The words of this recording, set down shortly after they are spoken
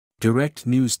Direct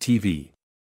News TV.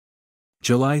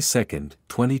 July 2,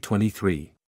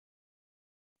 2023.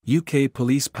 UK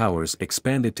police powers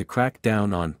expanded to crack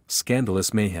down on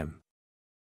scandalous mayhem.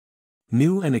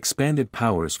 New and expanded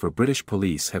powers for British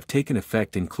police have taken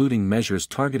effect, including measures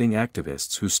targeting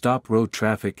activists who stop road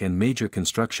traffic and major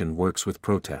construction works with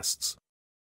protests.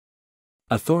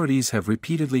 Authorities have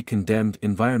repeatedly condemned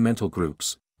environmental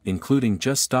groups, including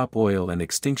Just Stop Oil and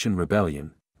Extinction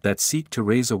Rebellion, that seek to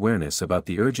raise awareness about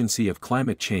the urgency of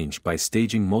climate change by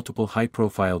staging multiple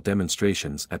high-profile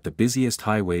demonstrations at the busiest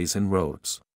highways and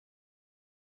roads.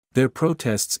 Their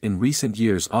protests in recent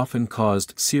years often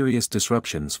caused serious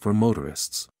disruptions for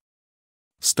motorists.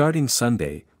 Starting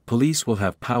Sunday, police will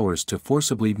have powers to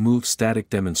forcibly move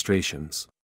static demonstrations.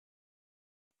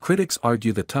 Critics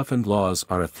argue the toughened laws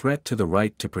are a threat to the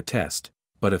right to protest,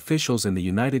 but officials in the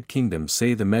United Kingdom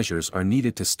say the measures are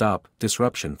needed to stop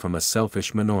disruption from a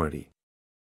selfish minority.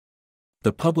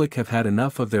 The public have had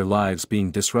enough of their lives being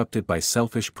disrupted by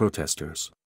selfish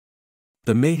protesters.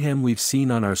 The mayhem we've seen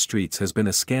on our streets has been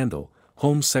a scandal,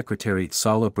 Home Secretary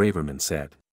Sala Braverman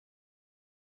said.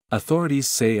 Authorities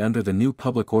say under the new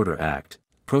Public Order Act,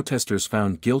 protesters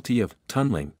found guilty of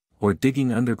tunneling, or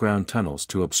digging underground tunnels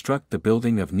to obstruct the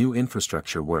building of new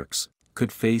infrastructure works,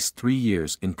 could face 3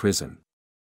 years in prison.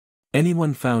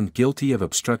 Anyone found guilty of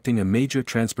obstructing a major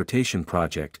transportation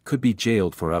project could be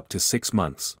jailed for up to 6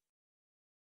 months.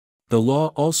 The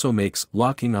law also makes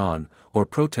locking on, or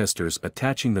protesters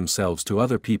attaching themselves to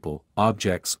other people,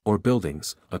 objects, or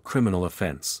buildings, a criminal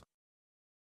offense.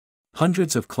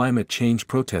 Hundreds of climate change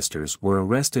protesters were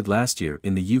arrested last year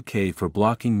in the UK for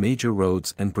blocking major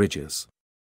roads and bridges.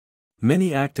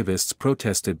 Many activists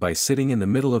protested by sitting in the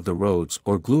middle of the roads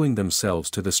or gluing themselves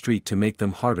to the street to make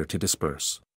them harder to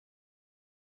disperse.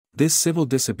 This civil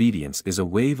disobedience is a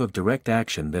wave of direct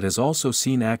action that has also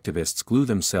seen activists glue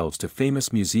themselves to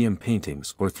famous museum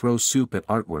paintings or throw soup at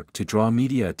artwork to draw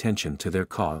media attention to their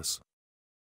cause.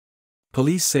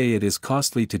 Police say it is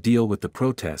costly to deal with the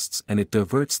protests and it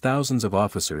diverts thousands of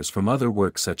officers from other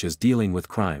work such as dealing with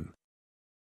crime.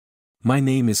 My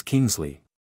name is Kingsley.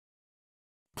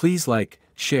 Please like,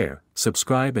 share,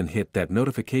 subscribe and hit that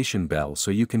notification bell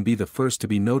so you can be the first to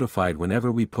be notified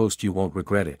whenever we post. You won't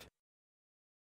regret it.